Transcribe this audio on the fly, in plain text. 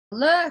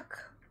Look.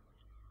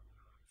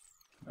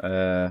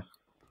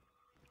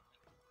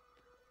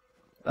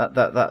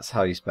 That's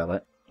how you spell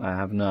it. I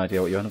have no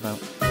idea what you're on about.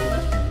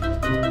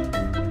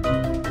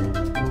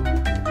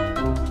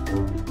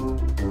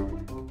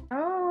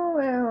 Oh,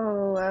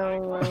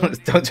 well.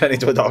 Don't turn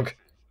into a dog.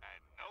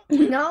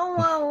 No,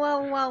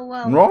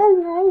 well.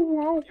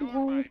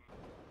 No.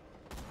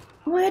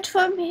 Wait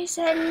for me,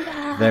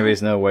 Senda. There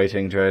is no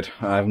waiting, Dread.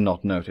 I have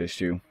not noticed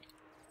you.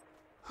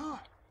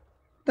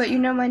 But you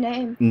know my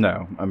name.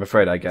 No, I'm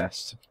afraid I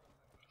guessed.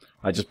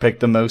 I just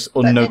picked the most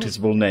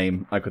unnoticeable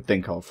name I could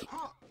think of.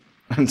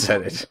 And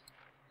said it.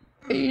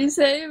 Are you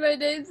saying my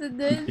name's in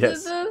this?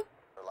 Yes.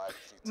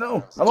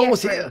 No, I'm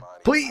almost here.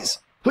 Please,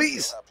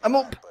 please, I'm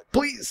up.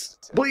 Please,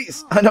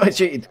 please. I know I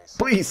cheated.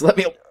 Please, let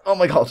me up. Oh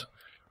my god.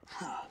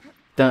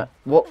 That,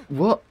 what?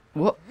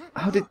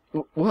 How did,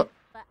 what?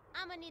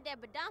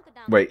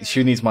 Wait,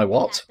 she needs my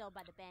what?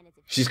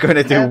 She's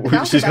gonna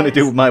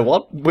do my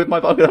what with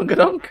my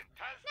badonkadonk?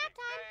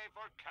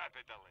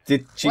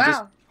 Did she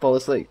just fall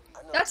asleep?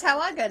 That's how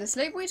I go to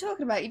sleep. What are you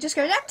talking about? You just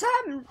go nap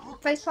time and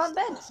face plant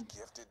bed.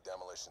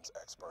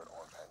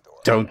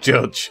 Don't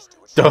judge.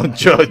 Don't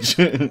judge.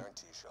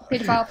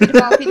 Pedophile.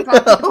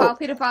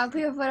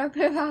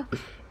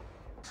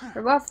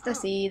 We're off to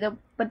see the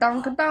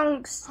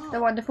badonkadonks. The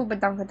wonderful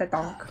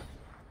badonkadonk.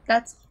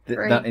 That's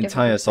that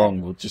entire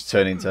song will just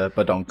turn into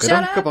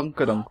badonkadonk,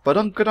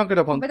 badonkadonk.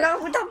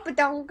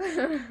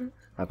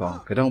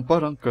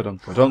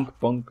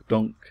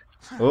 Badonkadonk.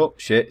 Oh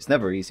shit, it's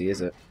never easy,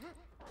 is it?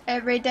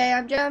 Every day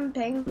I'm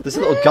jumping. There's a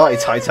little guy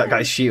tied to that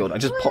guy's shield. I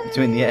just popped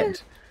him in the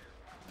head.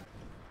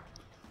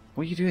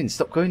 What are you doing?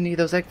 Stop going near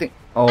those egg things.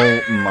 Oh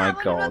my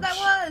god. That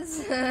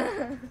was.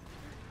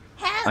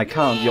 I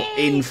can't. You're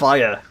in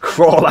fire.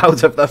 Crawl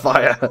out of the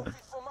fire.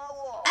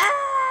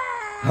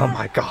 Oh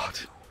my god.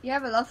 You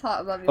have a love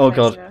heart above your Oh face,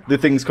 god. you know. The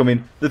thing's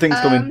coming. The thing's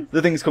coming.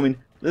 The thing's coming.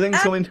 The thing's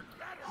coming.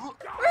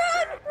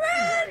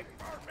 Run!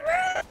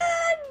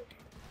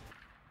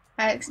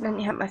 I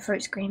accidentally had my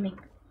throat screaming.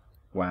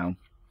 Wow.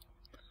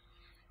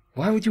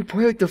 Why would you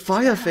play with the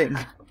fire thing?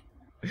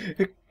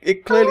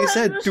 It clearly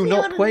said, do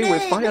not play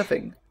with fire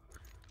thing.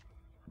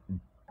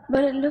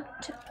 But it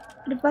looked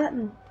at the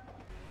button.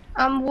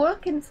 I'm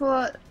working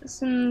for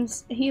some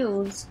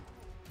heals.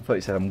 I thought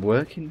you said I'm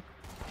working.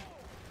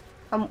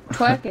 I'm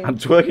twerking. I'm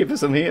twerking for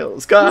some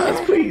heals.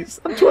 Guys, please.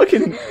 I'm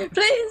twerking.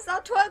 Please,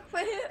 I'll twerk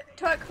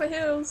for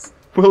heals.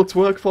 We'll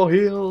twerk for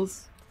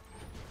heals.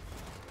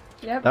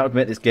 Yep. That would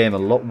make this game a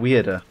lot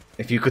weirder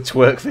if you could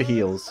twerk for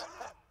heals.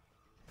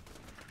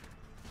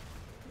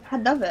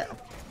 I'd love it.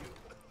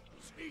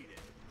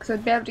 Because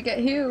I'd be able to get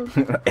healed.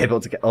 Able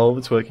to get all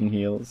the twerking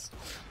heals.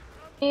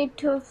 Need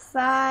to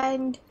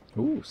find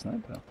Ooh,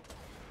 sniper.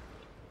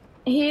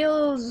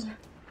 heals.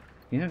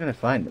 You're not going to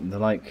find them. They're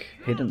like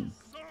hidden.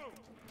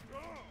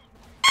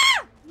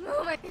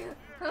 Oh my god.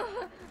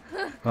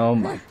 Oh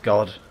my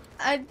god.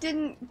 I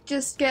didn't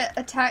just get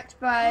attacked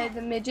by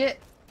the midget.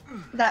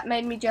 That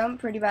made me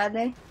jump pretty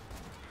badly.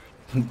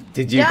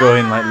 Did you go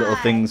in like little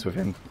things with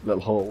him?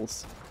 Little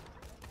holes?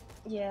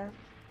 Yeah.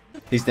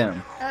 He's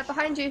down.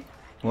 Behind you.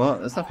 What?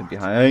 There's nothing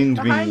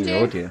behind me. You.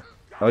 Oh dear.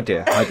 Oh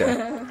dear. Hi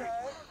there.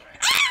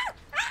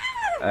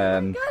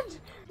 God.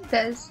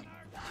 There's...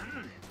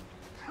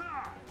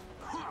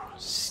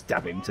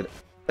 Stab him to the...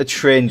 A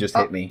train just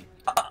hit me.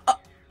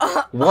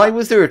 Why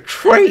was there a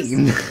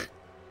train?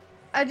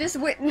 I just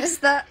witnessed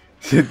that.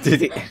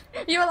 Did it?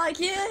 You were like,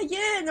 yeah,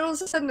 and then all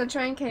of a sudden a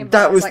train came by.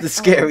 That was like, the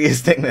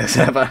scariest thing that's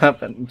ever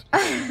happened.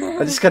 I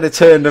just kind of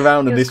turned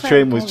around and was this quite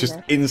train was positive.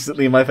 just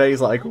instantly in my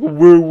face like,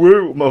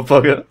 woo,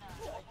 motherfucker.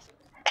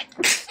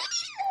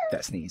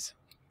 That sneeze.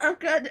 Oh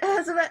god,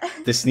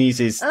 The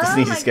sneezes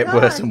my get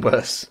worse and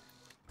worse.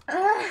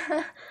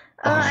 I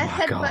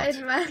my God.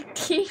 headbutted my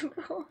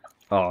keyboard.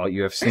 Oh,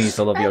 you have sneezed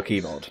all over your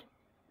keyboard.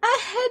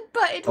 I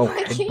headbutted my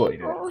headbutted it.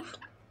 keyboard.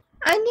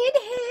 I need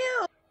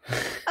help.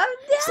 Oh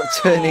no! Stop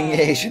turning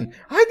Asian.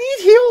 I need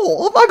heal.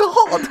 Oh my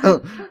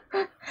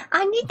god.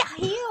 I need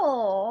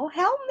heal.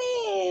 Help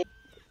me.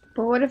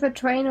 But what if a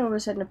train all of a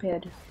sudden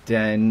appeared?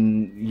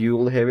 Then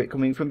you'll hear it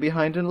coming from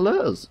behind and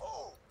alert us.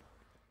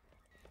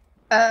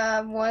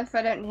 What if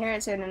I don't hear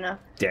it soon enough?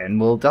 Then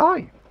we'll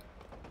die.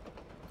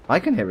 I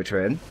can hear a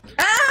train.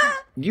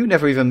 Ah! You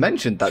never even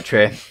mentioned that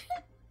train.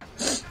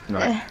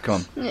 Right, come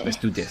on. Let's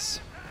do this.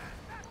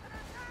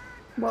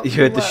 What, You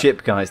heard the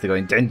ship guys, they're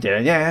going dun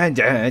dun dun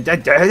dun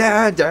dun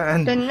dun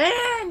dun.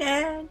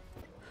 Dun.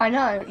 I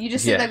know, you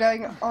just sit there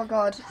going, oh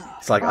god.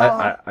 It's like,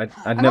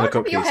 I'd never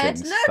cook these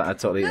things, Look, but I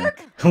totally look,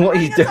 didn't. What are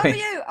I'm you running on top doing? of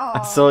you. I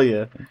Aw. saw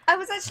you. I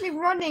was actually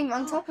running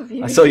on top of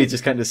you. I saw you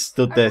just kind of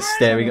stood there I'm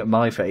staring running. at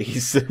my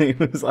face. It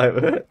was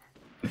like,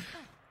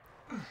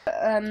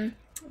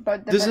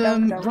 But there's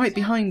right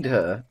behind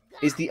her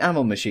is the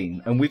ammo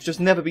machine, and we've just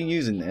never been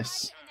using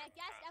this.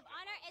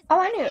 Oh,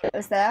 I knew it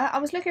was there. I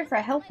was looking for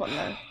a help one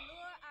though.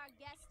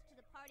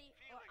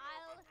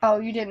 Oh,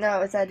 you didn't know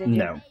it was there, did you?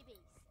 No.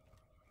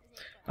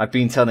 I've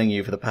been telling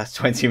you for the past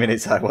 20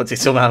 minutes I wanted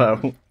some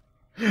ammo.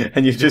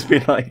 And you've just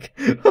been like,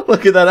 oh,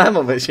 look at that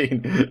ammo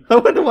machine. I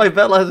wonder why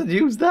Bella hasn't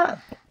used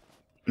that.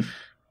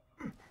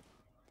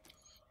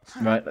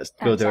 Right, let's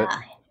go do it.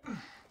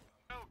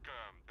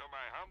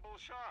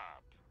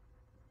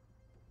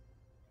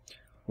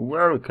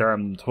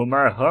 Welcome to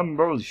my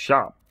humble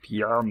shop,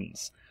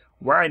 Yums.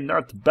 Why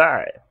not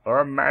buy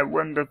all my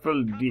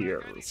wonderful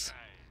deals?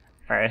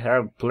 I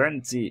have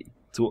plenty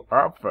to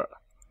offer.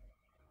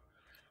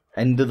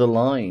 End of the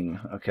line.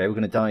 Okay, we're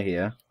gonna die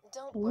here.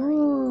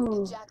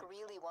 Ooh.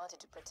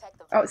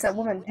 Oh, it's that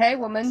woman. Hey,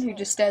 woman, who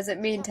just stares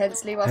at me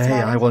intensely while Hey,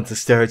 smiling. I want to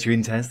stare at you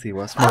intensely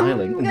while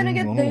smiling. I'm gonna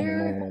get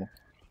there.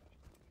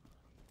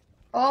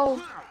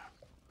 Oh,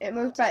 it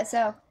moved by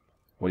itself.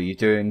 What are you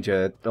doing,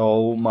 Jed?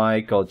 Oh my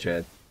god,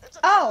 Jed.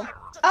 Oh,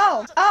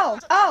 oh, oh,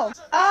 oh,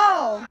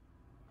 oh.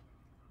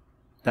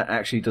 That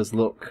actually does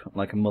look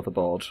like a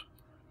motherboard.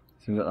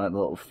 So we've got that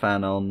little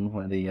fan on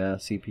where the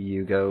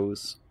CPU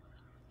goes.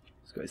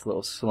 It's got its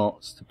little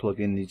slots to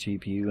plug in the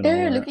GPU and all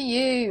Ooh, that. look at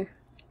you.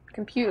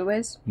 Computer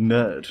whiz.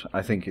 Nerd,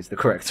 I think is the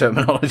correct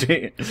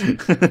terminology.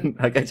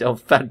 I get your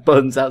fat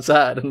buns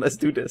outside and let's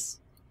do this.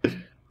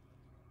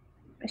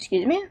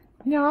 Excuse me?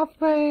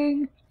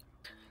 Nothing.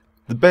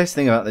 The best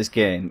thing about this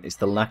game is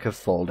the lack of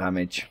fall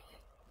damage.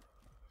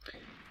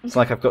 It's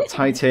like I've got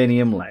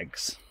titanium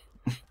legs.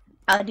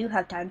 I do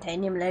have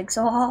titanium legs.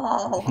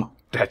 Oh.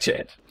 That's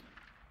it.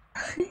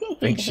 I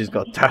think she's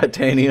got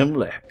titanium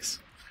legs.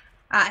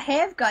 I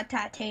have got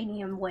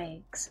titanium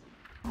legs.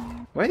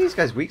 Where are these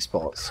guys' weak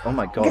spots? Oh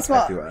my god, Guess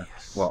what? everywhere.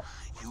 What?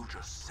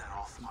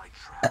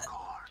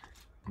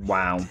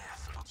 Wow.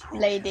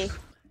 Lady.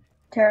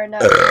 Turn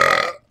up.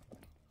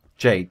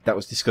 Jade, that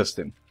was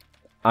disgusting.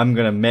 I'm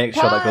gonna make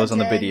sure that goes on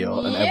the video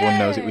and everyone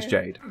knows it was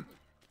Jade.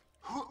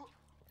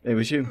 It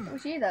was you. It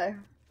was you though.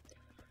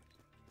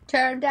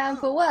 Turn down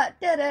for what?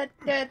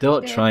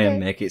 Don't try and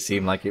make it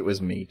seem like it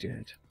was me,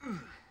 Jade.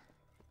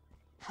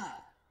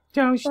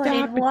 Don't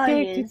stop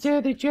addicted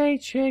to the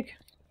Jade chick.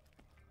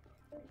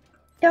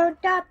 Don't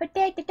stop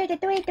addicted to the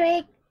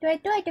tweet.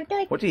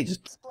 What did he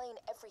just...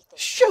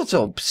 Shut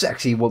up,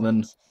 sexy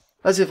woman!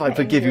 As if I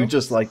forgive you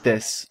just like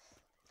this.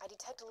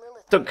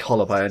 Don't call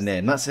her by her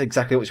name, that's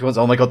exactly what she wants.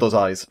 Oh my god, those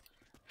eyes.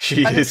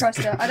 She I don't is... trust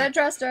her. I don't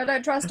trust her. I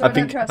don't trust her. I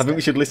don't trust I think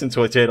we should listen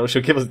to her, Jade, or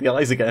she'll give us the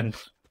eyes again.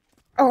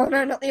 Oh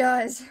no, not the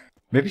eyes.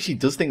 Maybe she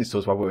does things to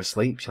us while we're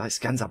asleep. She like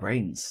scans our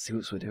brains, see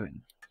what we're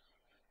doing.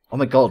 Oh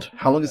my god,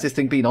 how long has this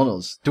thing been on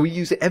us? Do we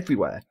use it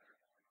everywhere?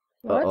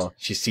 What? Uh-oh,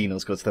 she's seen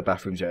us go to the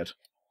bathroom, Jade.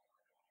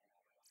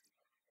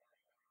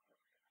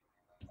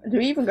 Do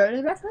we even go to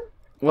the bathroom?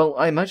 Well,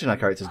 I imagine our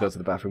characters go to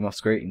the bathroom off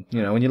screen.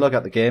 You know, when you log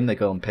out the game, they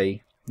go and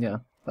pee. Yeah,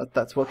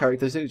 that's what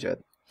characters do,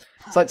 Jed.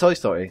 It's like Toy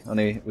Story,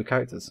 only with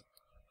characters.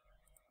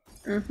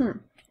 Mm-hmm.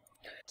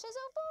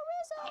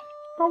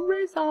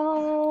 Rizzo!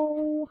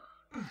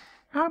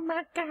 Oh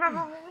my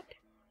god!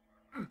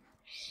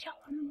 So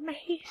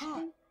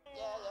amazing!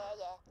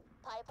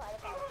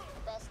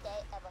 Best day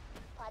ever.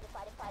 Party.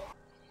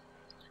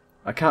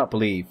 I can't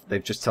believe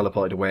they've just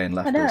teleported away and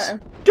left I know. us.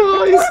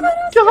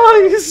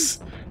 Guys!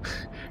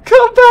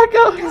 Come back,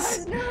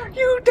 guys!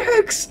 You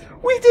dicks!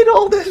 We did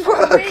all this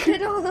work! We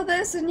did all of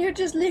this and you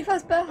just leave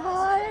us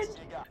behind?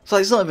 It's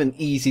like, it's not even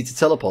easy to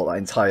teleport that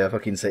entire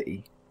fucking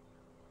city.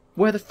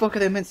 Where the fuck are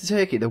they meant to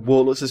take it? The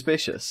wall looks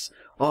suspicious.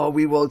 Oh,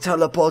 we will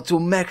teleport to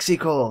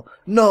Mexico!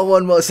 No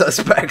one will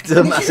suspect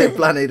the massive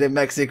planet in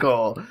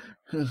Mexico!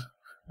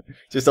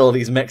 Just all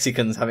these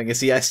Mexicans having a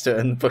siesta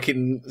and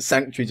fucking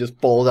Sanctuary just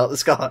falls out the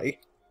sky.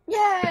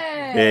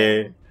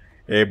 Yay!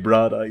 Hey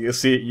brother, you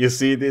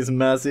see this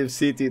massive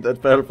city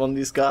that fell from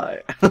the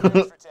sky?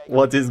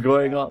 What is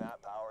going on?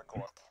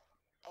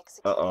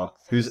 Uh-oh.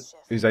 Who's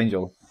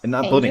Angel? Isn't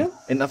that Bunny? Angel?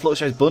 Isn't that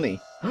Fluttershy's Bunny?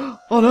 Oh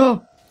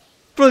no!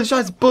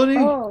 Fluttershy's Bunny!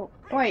 Oh,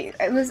 wait,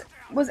 it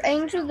was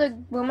Angel the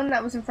woman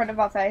that was in front of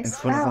our face? In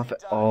front of our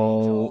face.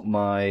 Oh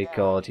my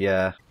god,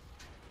 yeah.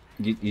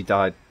 You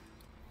died.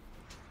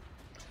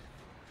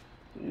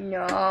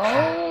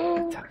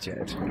 No. Touch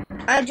it.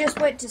 I just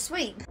went to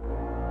sleep.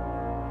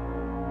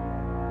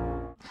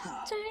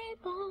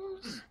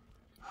 Tables,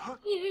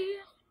 yeah.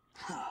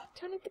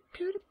 Turn the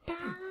computer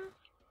back.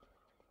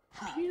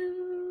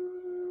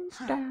 Pew,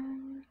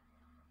 down.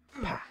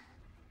 Pa.